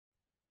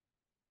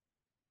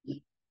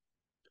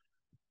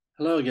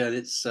Hello again,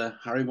 it's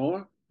Harry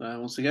Moore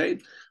once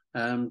again.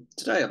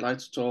 Today I'd like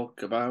to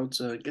talk about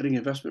getting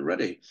investment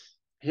ready.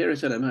 Here at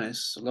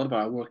NMS, a lot of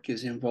our work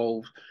is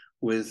involved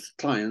with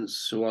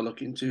clients who are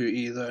looking to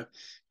either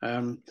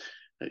um,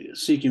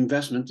 seek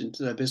investment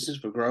into their business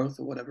for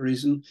growth or whatever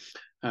reason,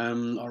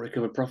 or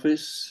recover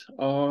profits,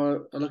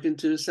 or are looking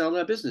to sell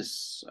their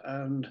business.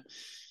 And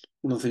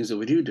one of the things that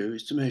we do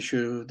is to make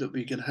sure that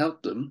we can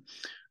help them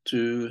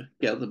to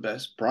get the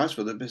best price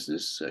for their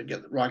business,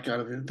 get the right kind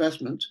of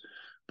investment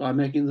by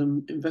making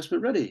them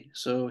investment ready.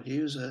 So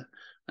here's a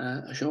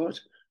short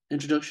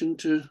introduction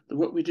to the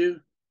work we do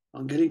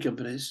on getting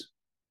companies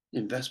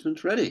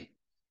investment ready.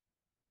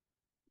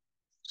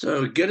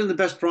 So getting the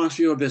best price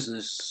for your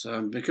business,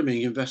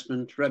 becoming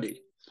investment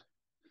ready.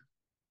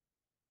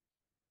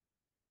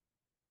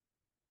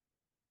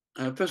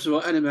 First of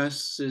all,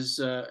 NMS is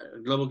a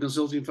global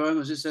consulting firm,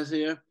 as it says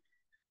here.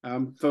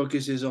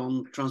 Focuses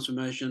on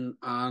transformation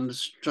and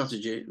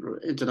strategy,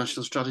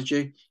 international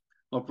strategy,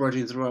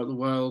 operating throughout the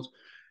world.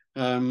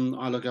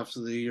 I look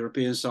after the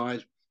European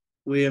side.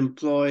 We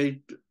employ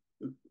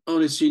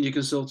only senior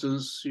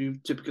consultants who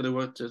typically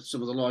worked at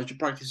some of the larger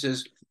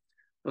practices,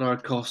 but our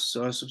costs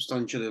are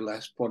substantially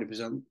less,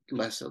 40%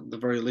 less at the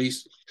very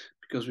least,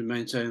 because we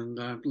maintain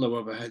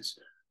low overheads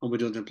and we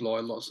don't employ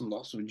lots and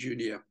lots of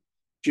junior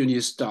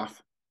staff.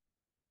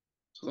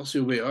 So that's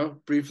who we are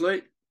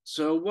briefly.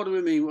 So what do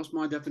we mean? What's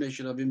my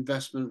definition of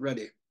investment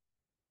ready?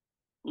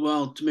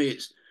 Well, to me,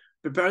 it's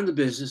preparing the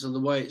business and the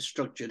way it's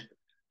structured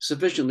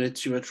sufficiently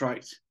to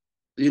attract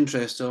the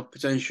interest of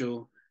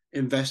potential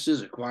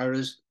investors,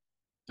 acquirers,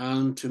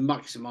 and to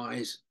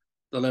maximize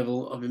the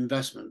level of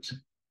investment.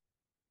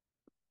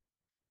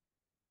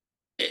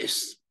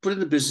 It's putting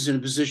the business in a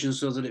position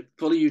so that it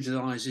fully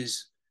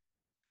utilizes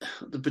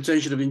the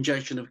potential of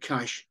injection of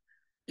cash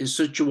in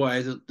such a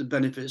way that the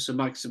benefits are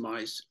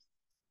maximized.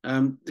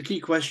 The key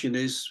question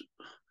is,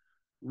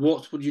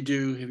 what would you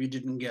do if you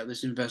didn't get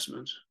this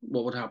investment?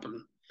 What would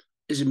happen?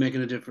 Is it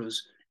making a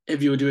difference?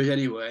 If you would do it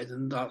anyway,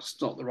 then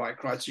that's not the right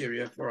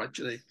criteria for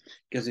actually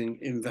getting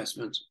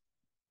investment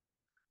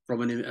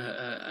from an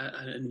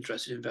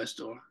interested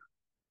investor.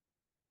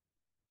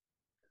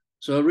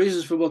 So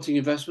reasons for wanting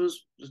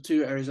investments, the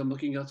two areas I'm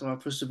looking at are,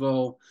 first of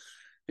all,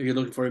 if you're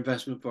looking for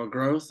investment for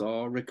growth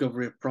or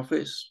recovery of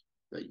profits,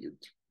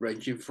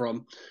 ranging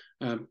from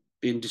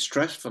being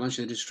distressed,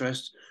 financially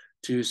distressed,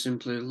 to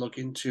simply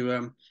looking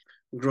to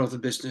grow the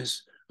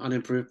business and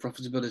improve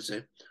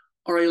profitability.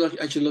 Or are you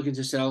actually looking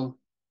to sell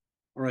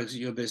or exit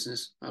your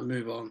business and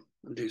move on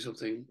and do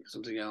something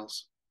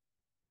else?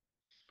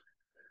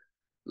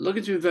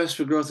 Looking to invest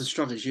for growth and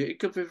strategy, it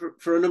could be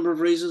for a number of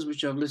reasons,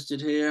 which I've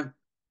listed here: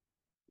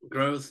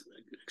 growth,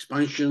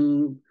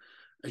 expansion,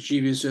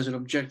 achieving certain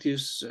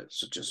objectives,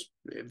 such as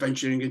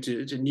venturing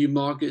into new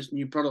markets,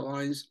 new product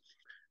lines.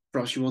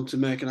 Perhaps you want to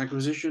make an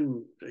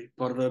acquisition,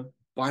 part of a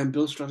buy and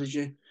build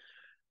strategy,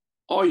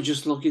 or you're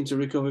just looking to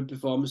recover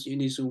performance. You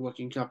need some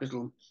working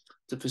capital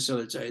to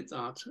facilitate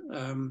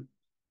that.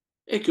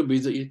 It could be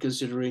that you're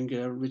considering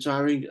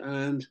retiring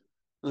and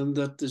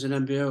that there's an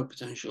MBO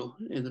potential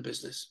in the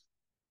business.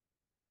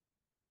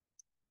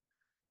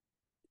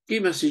 Key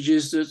message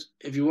is that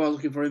if you are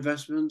looking for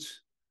investment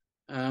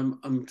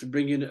and to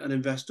bring in an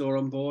investor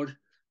on board,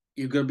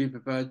 you've got to be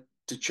prepared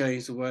to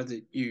change the way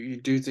that you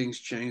do things,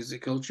 change the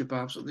culture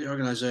perhaps of the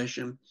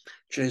organization,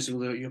 change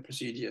some of your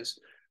procedures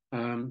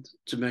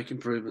to make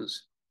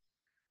improvements.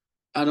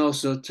 And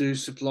also to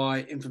supply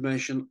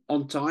information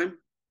on time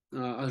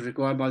as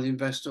required by the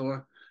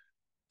investor,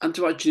 and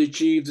to actually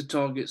achieve the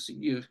targets that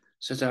you've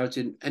set out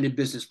in any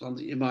business plan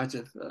that you might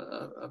have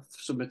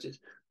submitted.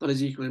 That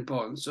is equally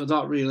important. So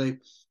that really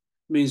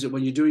means that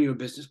when you're doing your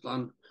business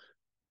plan,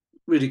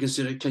 really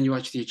consider, can you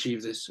actually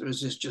achieve this, or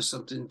is this just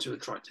something to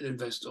attract an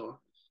investor?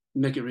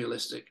 Make it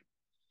realistic.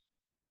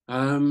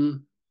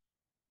 And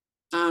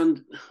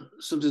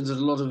something that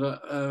a lot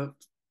of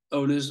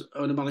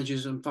owner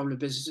managers, and family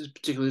businesses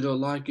particularly don't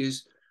like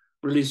is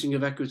releasing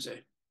of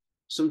equity.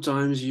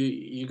 Sometimes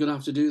you're going to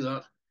have to do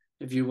that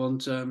if you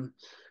want an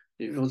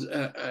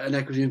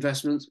equity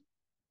investment.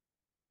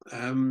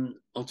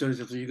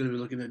 Alternatively, you're going to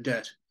be looking at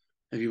debt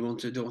if you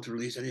don't want to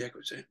release any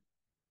equity,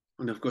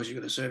 and of course you're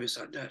going to service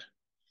that debt.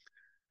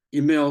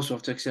 You may also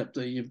have to accept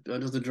that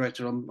another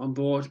director on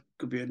board. It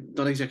could be a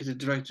non-executive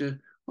director,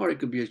 or it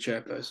could be a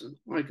chairperson,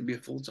 or it could be a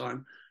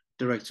full-time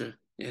director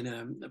in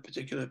a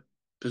particular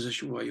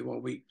position where you are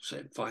weak,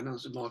 say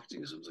finance and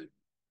marketing or something.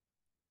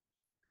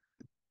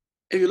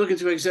 If you're looking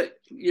to exit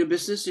your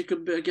business, it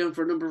could be, again,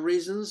 for a number of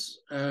reasons.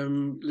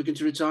 Looking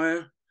to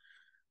retire,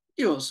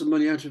 you want some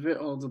money out of it,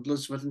 all the blood,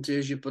 sweat, and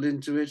tears you put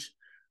into it.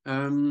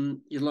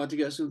 You'd like to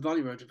get some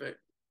value out of it,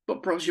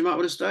 but perhaps you might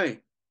want to stay.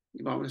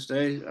 You might want to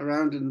stay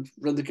around and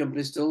run the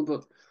company still,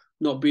 but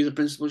not be the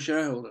principal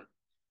shareholder.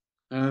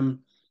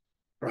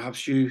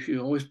 Perhaps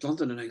you always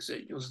planned on an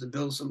exit. You wanted to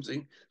build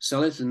something,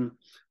 sell it, and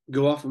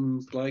go off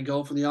and play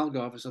golf in the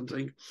Algarve or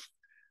something.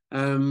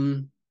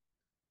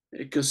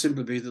 It could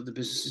simply be that the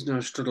business is now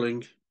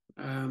struggling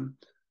and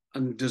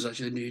does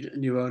actually need a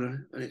new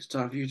owner, and it's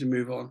time for you to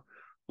move on,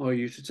 or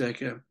you to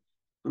take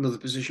another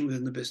position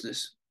within the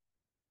business.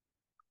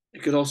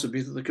 It could also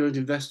be that the current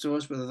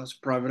investors, whether that's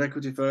a private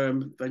equity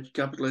firm, venture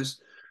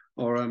capitalist,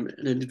 or an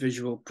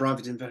individual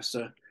private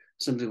investor,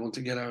 simply want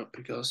to get out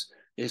because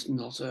it's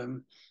not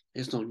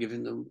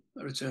giving them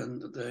a return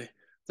that they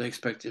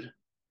expected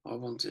or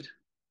wanted.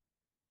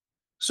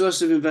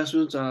 Source of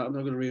investment, I'm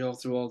not going to read all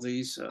through all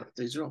these.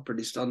 These are all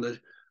pretty standard.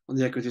 On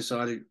the equity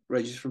side, it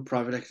ranges from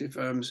private equity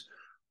firms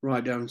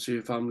right down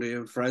to family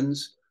and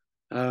friends.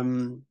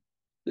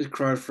 There's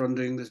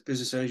crowdfunding, there's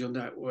business angel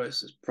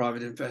networks, there's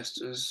private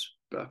investors,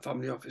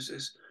 family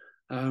offices.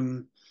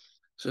 So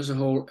there's a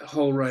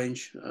whole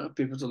range of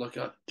people to look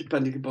at,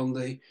 depending upon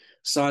the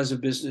size of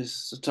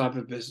business, the type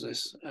of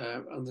business,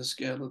 and the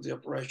scale of the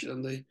operation,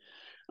 and the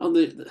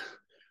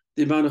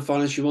amount of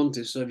finance you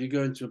wanted. So if you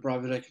go into a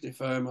private equity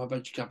firm or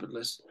venture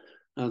capitalist,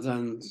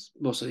 then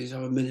most of these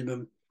have a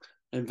minimum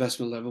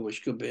investment level,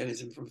 which could be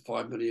anything from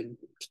 5 million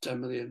to 10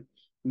 million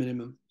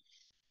minimum.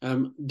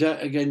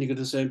 Debt, again, you get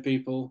the same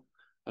people.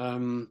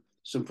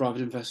 Some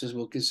private investors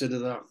will consider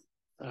that.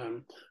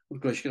 Of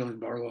course, you can only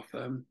borrow off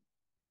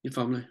your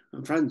family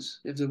and friends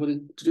if they're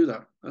willing to do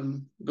that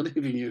and believe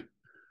in you.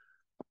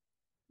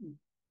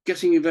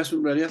 Getting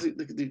investment ready. I think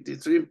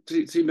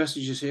the three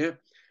messages here.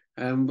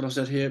 What I've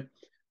said here.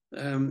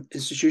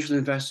 Institutional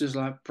investors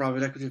like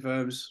private equity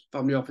firms,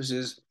 family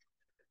offices,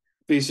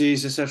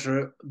 VCs,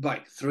 etc.,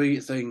 like three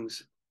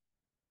things: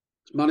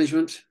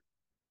 management,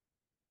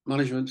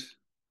 management,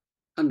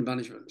 and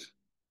management.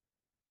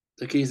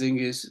 The key thing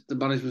is the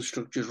management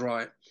structure is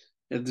right.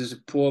 If there's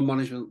a poor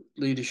management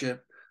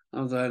leadership,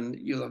 then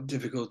you'll have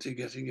difficulty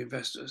getting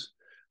investors.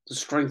 The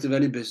strength of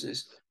any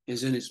business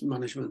is in its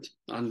management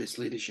and its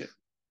leadership.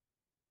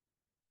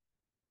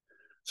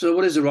 So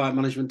what is the right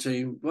management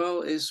team?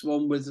 Well, it's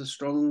one with a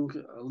strong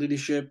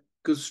leadership,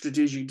 good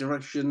strategic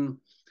direction.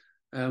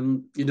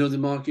 You know the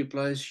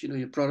marketplace, you know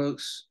your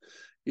products.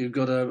 You've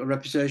got a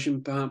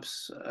reputation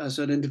perhaps as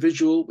an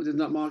individual within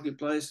that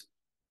marketplace.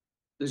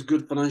 There's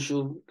good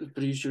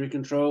fiduciary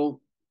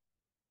control.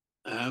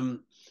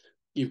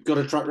 You've got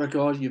a track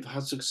record. You've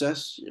had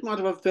success. You might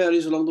have had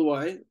failures along the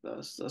way.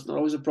 That's not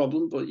always a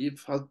problem, but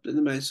you've had in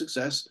the main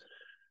success.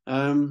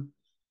 And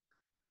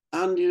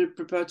you're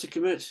prepared to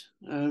commit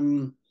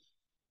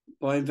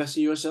by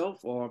investing yourself,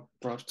 or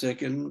perhaps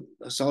taking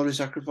a salary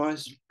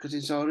sacrifice,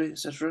 cutting salary,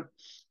 etc.,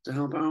 to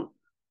help out.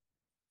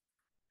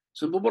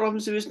 So, but what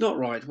happens if it's not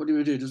right? What do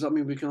we do? Does that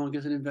mean we can't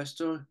get an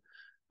investor?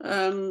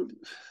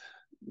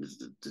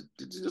 There's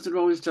nothing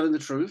wrong with telling the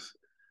truth.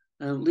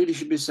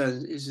 Leadership is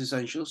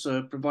essential.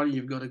 So, providing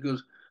you've got a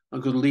good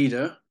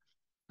leader,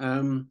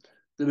 there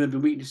may be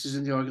weaknesses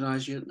in the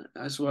organisation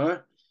as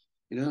well.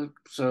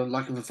 So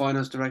lack of a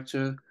finance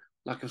director,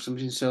 lack of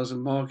somebody in sales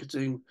and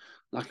marketing,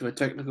 lack of a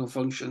technical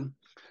function.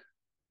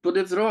 But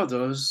if there are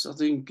those, I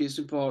think it's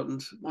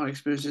important. My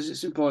experience is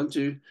it's important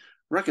to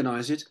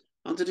recognise it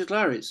and to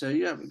declare it. So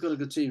yeah, we've got a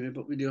good team here,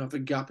 but we do have a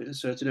gap in a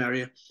certain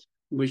area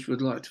which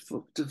we'd like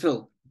to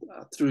fill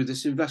through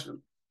this investment.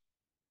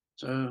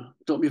 So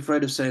don't be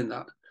afraid of saying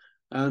that.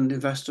 And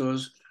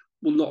investors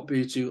will not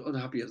be too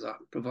unhappy at that,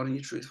 providing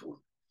you're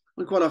truthful.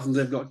 And quite often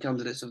they've got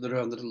candidates of their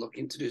own that are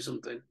looking to do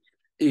something,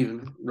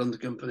 even run the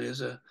company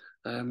as a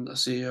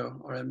CEO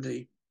or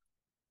MD.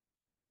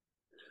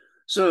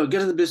 So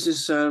getting the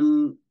business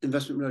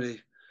investment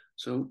ready.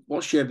 So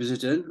what shape is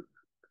it in?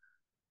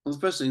 Well, the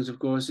first things, of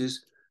course,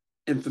 is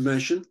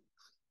information.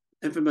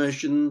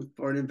 Information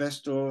for an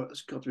investor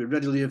has got to be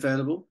readily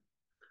available.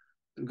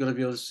 They've got to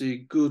be able to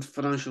see good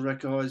financial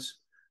records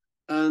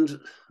and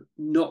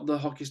not the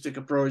hockey stick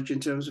approach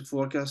in terms of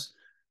forecasts.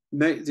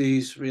 Make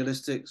these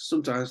realistic,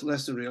 sometimes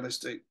less than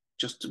realistic,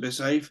 just to be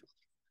safe.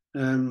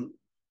 And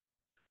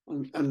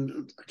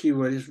a key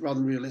word is rather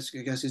than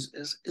realistic, I guess,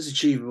 is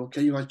achievable.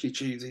 Can you actually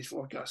achieve these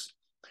forecasts?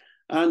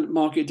 And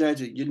market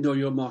data, you know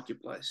your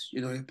marketplace,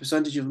 you know your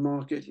percentage of the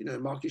market, you know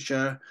market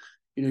share,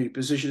 you know your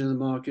position in the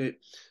market.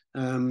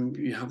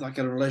 You have that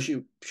kind of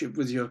relationship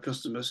with your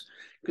customers,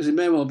 because it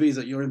may well be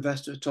that your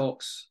investor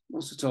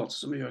wants to talk to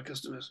some of your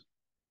customers.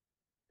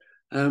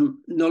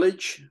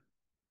 Knowledge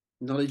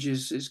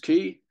is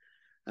key.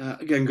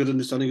 Again, good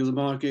understanding of the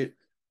market.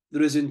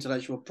 There is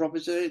intellectual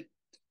property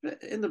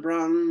in the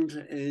brand,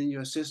 in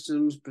your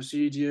systems,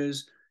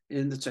 procedures,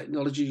 in the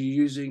technology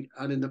you're using,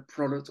 and in the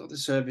product or the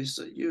service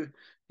that you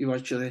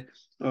actually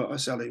are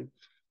selling.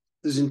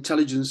 There's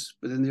intelligence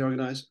within the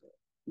organization.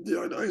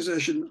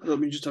 I don't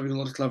mean just having a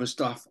lot of clever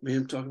staff. I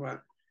mean talking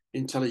about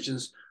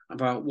intelligence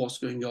about what's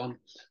going on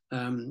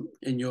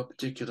in your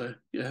particular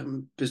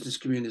business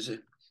community.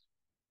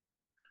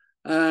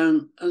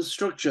 And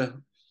structure.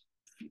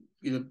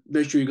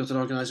 Make sure you've got an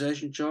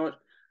organization chart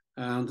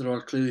and there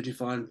are clearly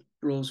defined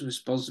roles and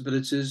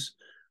responsibilities.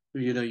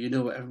 You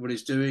know what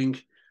everybody's doing,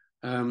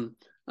 and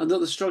that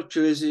the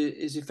structure is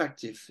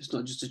effective. It's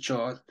not just a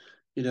chart.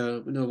 We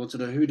want to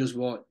know who does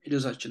what. It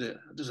does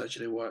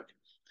actually work.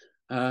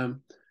 And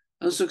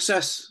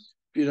success.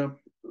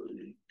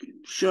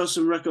 Show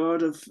some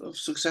record of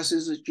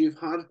successes that you've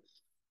had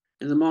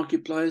in the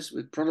marketplace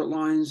with product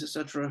lines,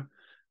 etc.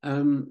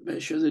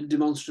 Make sure they're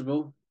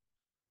demonstrable.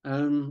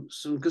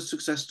 Some good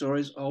success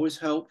stories always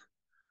help,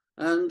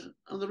 and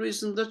the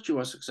reason that you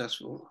are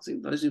successful. I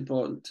think that is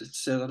important to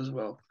say that as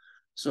well.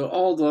 So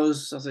all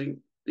those, I think,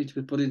 need to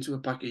be put into a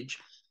package,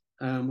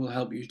 will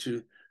help you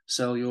to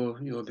sell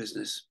your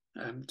business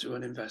to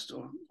an investor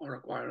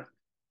or acquirer.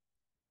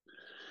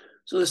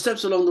 So the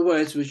steps along the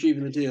way to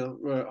achieving the deal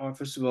are,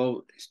 first of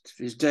all,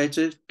 is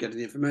data, getting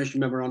the information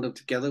memorandum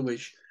together,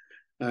 which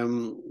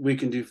we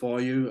can do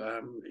for you.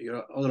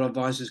 Your other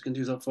advisors can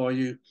do that for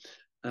you.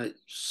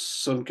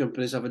 Some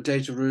companies have a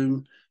data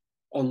room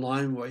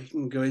online where you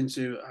can go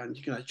into and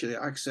you can actually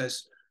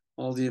access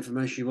all the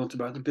information you want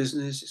about the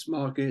business, its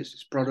markets,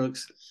 its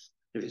products,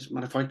 if it's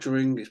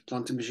manufacturing, its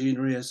plant and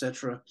machinery,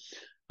 etc.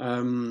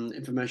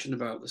 Information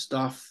about the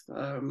staff,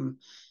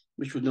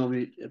 which would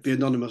normally be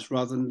anonymous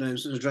rather than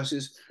names and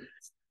addresses,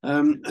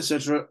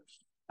 etc.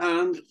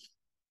 And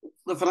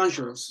the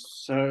financials,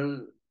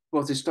 so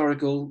both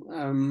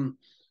historical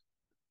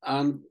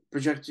and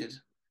projected.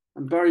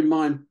 And bear in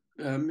mind,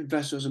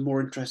 investors are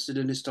more interested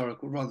in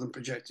historical rather than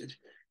projected,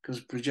 because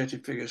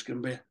projected figures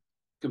can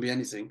be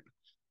anything.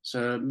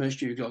 So make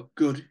sure you've got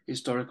good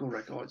historical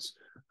records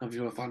of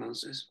your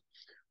finances.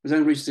 We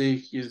then reach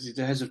the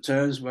heads of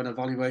terms when a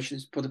valuation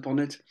is put upon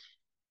it.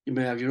 You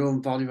may have your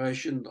own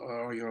valuation,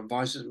 or your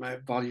advisors may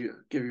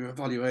give you a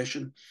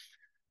valuation,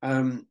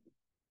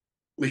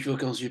 which will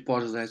constitute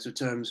part of the heads of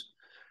terms.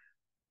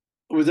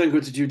 We then go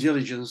to due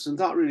diligence, and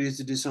that really is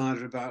to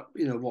decide about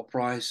what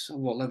price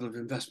and what level of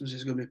investment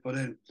is going to be put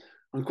in,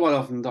 and quite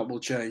often that will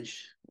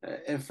change.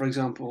 If, for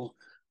example,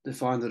 they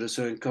find that there are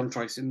certain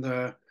contracts in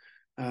there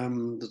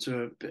that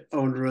are a bit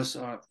onerous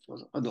or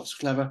not so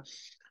clever,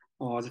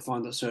 or they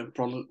find that certain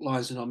product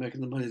lines are not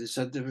making the money they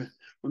said they were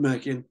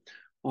making,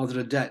 or there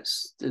are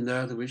debts in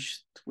there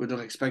which were not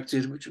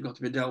expected, which have got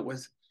to be dealt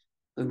with,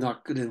 then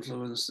that could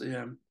influence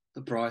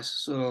the price.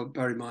 So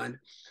bear in mind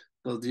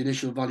that the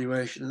initial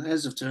valuation and the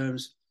heads of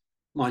terms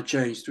might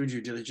change through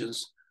due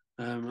diligence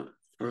at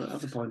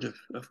the point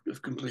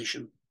of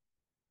completion.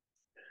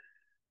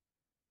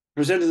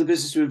 Presenting the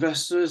business to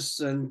investors,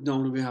 and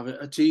normally we have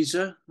a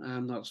teaser,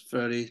 and that's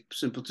very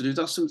simple to do.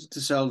 That's something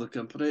to sell the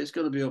company. It's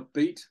going to be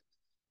upbeat.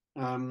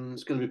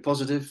 It's going to be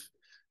positive,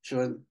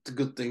 showing the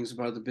good things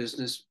about the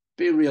business,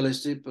 being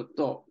realistic but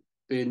not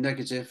being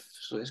negative.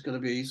 So it's going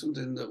to be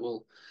something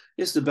that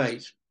it's the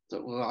bait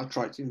that will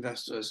attract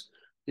investors.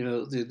 The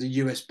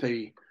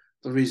USP,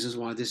 the reasons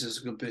why this is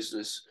a good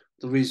business,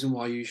 the reason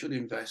why you should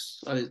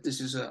invest.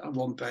 This is a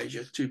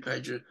one-pager,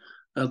 two-pager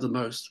at the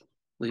most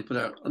that you put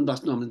out, and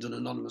that's normally done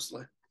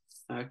anonymously.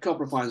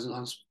 Corporate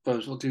finance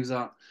firms will do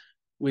that.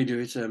 We do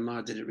it.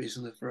 I did it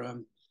recently for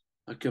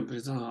a company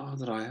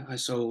that I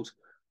sold,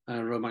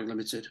 Romag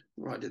Limited,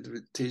 where I did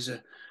the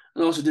teaser,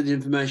 and also did the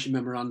information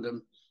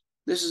memorandum.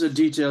 This is a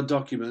detailed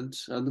document,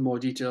 and the more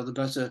detailed, the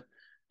better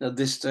at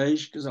this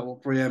stage, because that will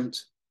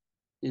preempt,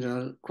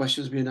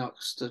 questions being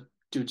asked at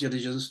due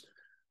diligence.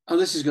 And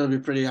this is going to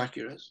be pretty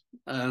accurate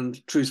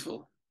and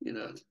truthful.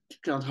 You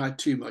can't hide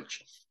too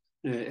much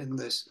in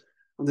this.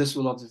 And this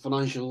will have the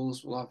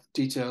financials, will have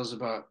details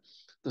about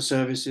the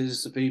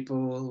services, the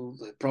people,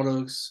 the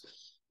products,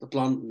 the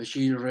plant,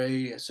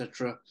 machinery,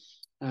 etc.,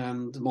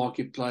 the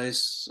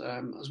marketplace,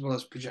 as well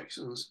as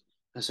projections,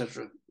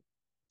 etc.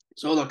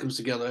 So all that comes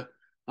together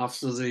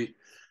after the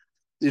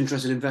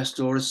interested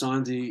investor has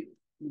signed the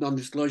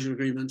non-disclosure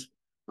agreement,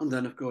 and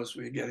then of course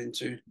we get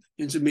into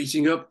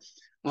meeting up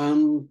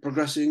and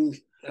progressing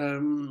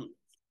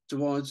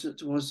towards due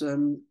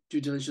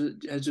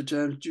diligence, heads of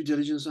terms, due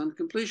diligence, and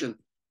completion.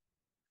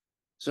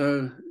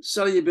 So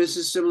selling your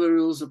business, similar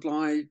rules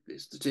apply.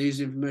 It's the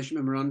teaser, information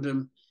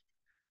memorandum.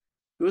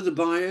 Who are the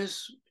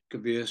buyers?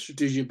 Could be a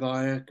strategic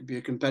buyer, could be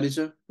a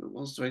competitor that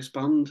wants to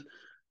expand,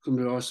 could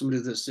be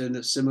somebody that's in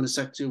a similar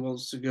sector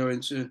wants to go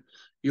into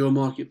your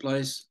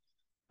marketplace.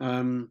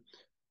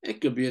 It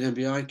could be an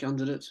MBI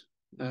candidate.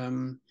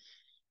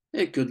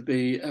 It could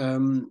be a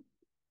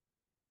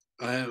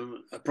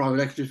private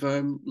equity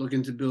firm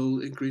looking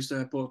to increase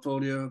their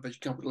portfolio, a venture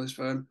capitalist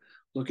firm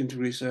looking to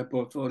increase their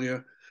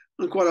portfolio.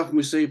 And quite often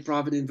we see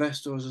private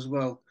investors as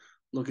well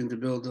looking to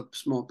build up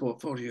small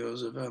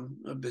portfolios of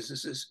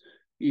businesses,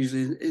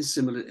 usually in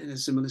a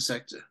similar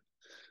sector.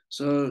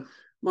 So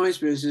my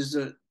experience is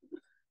that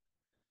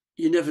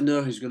you never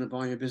know who's going to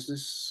buy your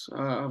business.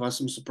 I've had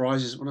some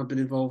surprises when I've been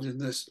involved in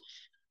this,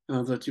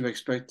 that you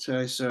expect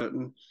a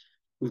certain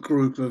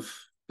group of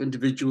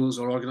individuals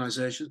or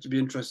organizations to be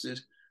interested,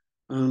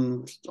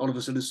 and all of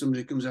a sudden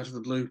somebody comes out of the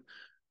blue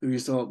who you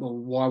thought, well,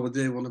 why would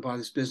they want to buy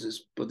this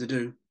business? But they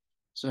do.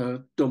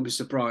 So don't be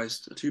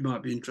surprised at who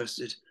might be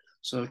interested.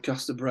 So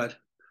cast the bread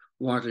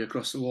widely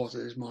across the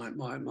water is my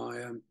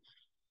motto.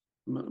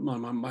 What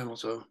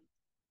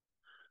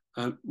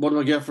do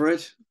I get for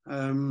it?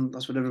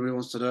 That's what everybody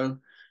wants to know.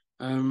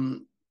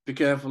 Be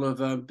careful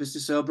of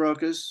business sale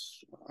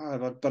brokers.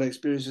 I've had bad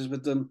experiences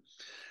with them.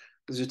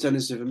 There's a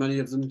tendency for many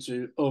of them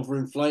to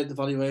overinflate the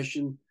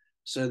valuation,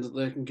 saying that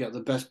they can get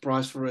the best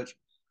price for it.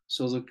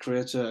 So they'll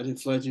create an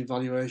inflated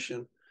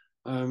valuation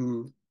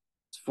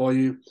for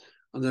you,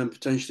 and then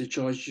potentially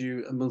charge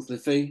you a monthly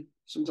fee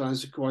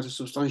sometimes quite a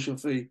substantial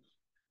fee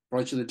for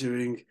actually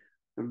doing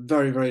a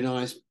very, very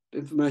nice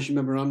information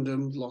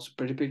memorandum, lots of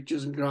pretty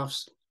pictures and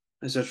graphs,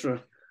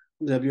 etc.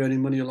 They'll be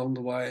earning money along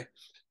the way.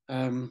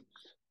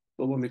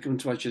 But when we come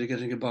to actually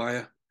getting a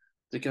buyer,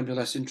 they can be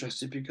less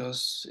interested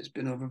because it's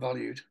been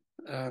overvalued.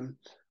 And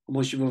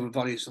once you've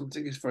overvalued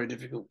something, it's very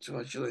difficult to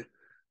actually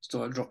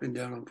start dropping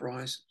down on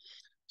price.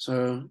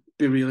 So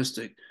be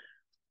realistic.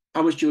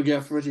 How much you'll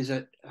get for it is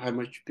how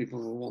much people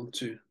will want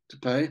to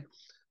pay.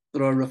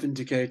 There are rough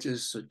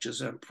indicators such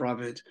as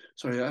profit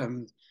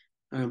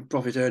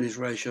earnings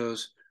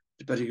ratios,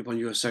 depending upon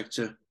your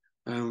sector,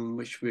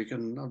 which we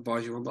can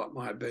advise you on that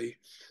might be.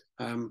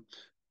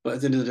 But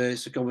at the end of the day,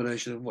 it's a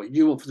combination of what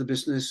you want for the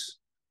business,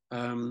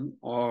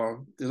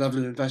 or the level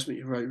of investment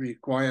you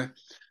require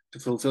to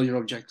fulfill your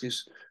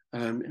objectives,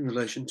 in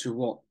relation to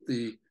what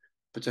the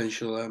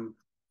potential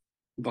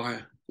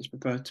buyer is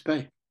prepared to pay,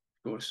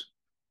 of course.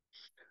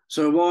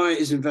 So why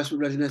is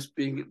investment readiness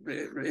being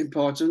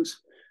important?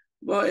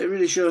 Well, it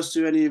really shows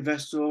to any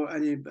investor,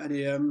 any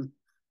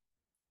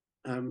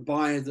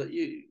buyer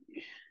that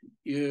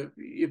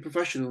you're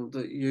professional,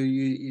 that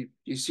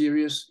you're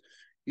serious,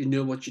 you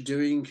know what you're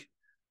doing,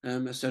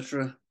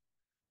 etc.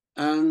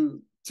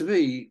 And to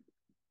me,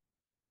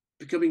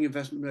 becoming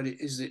investment ready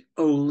is the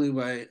only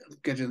way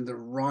of getting the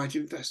right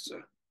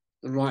investor,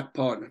 the right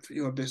partner for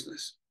your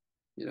business.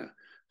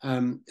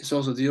 It's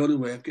also the only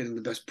way of getting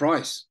the best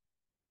price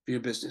for your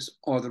business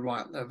or the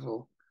right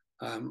level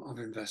of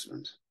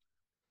investment.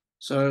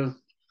 So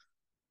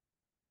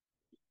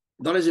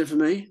that is it for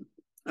me.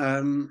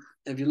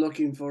 If you're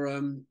looking for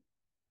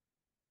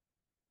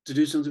to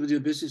do something with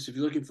your business, if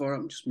you're looking for,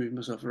 I'm just moving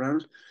myself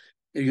around.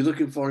 If you're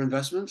looking for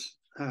investment,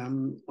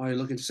 or you're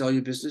looking to sell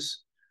your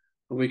business,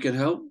 we can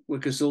help. We're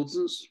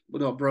consultants. We're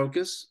not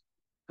brokers.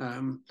 We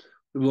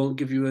won't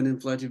give you an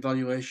inflated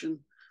valuation.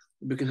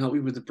 We can help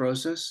you with the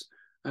process.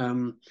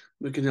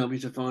 We can help you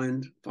to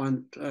find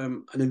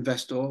an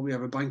investor. We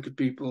have a bank of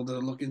people that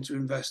are looking to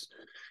invest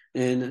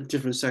in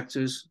different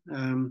sectors,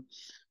 and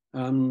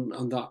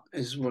that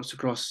is what's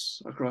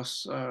across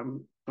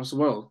the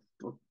world.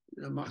 But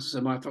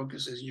my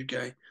focus is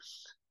UK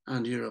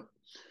and Europe.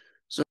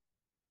 So,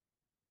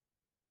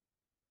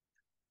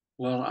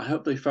 well, I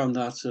hope they found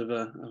that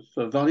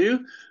of value.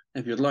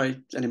 If you'd like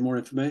any more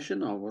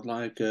information or would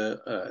like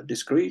a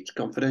discreet,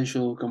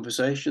 confidential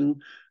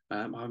conversation,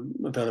 I'm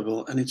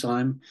available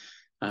anytime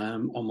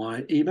on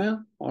my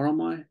email or on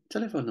my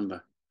telephone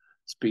number.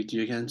 Speak to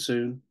you again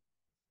soon.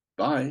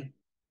 Bye.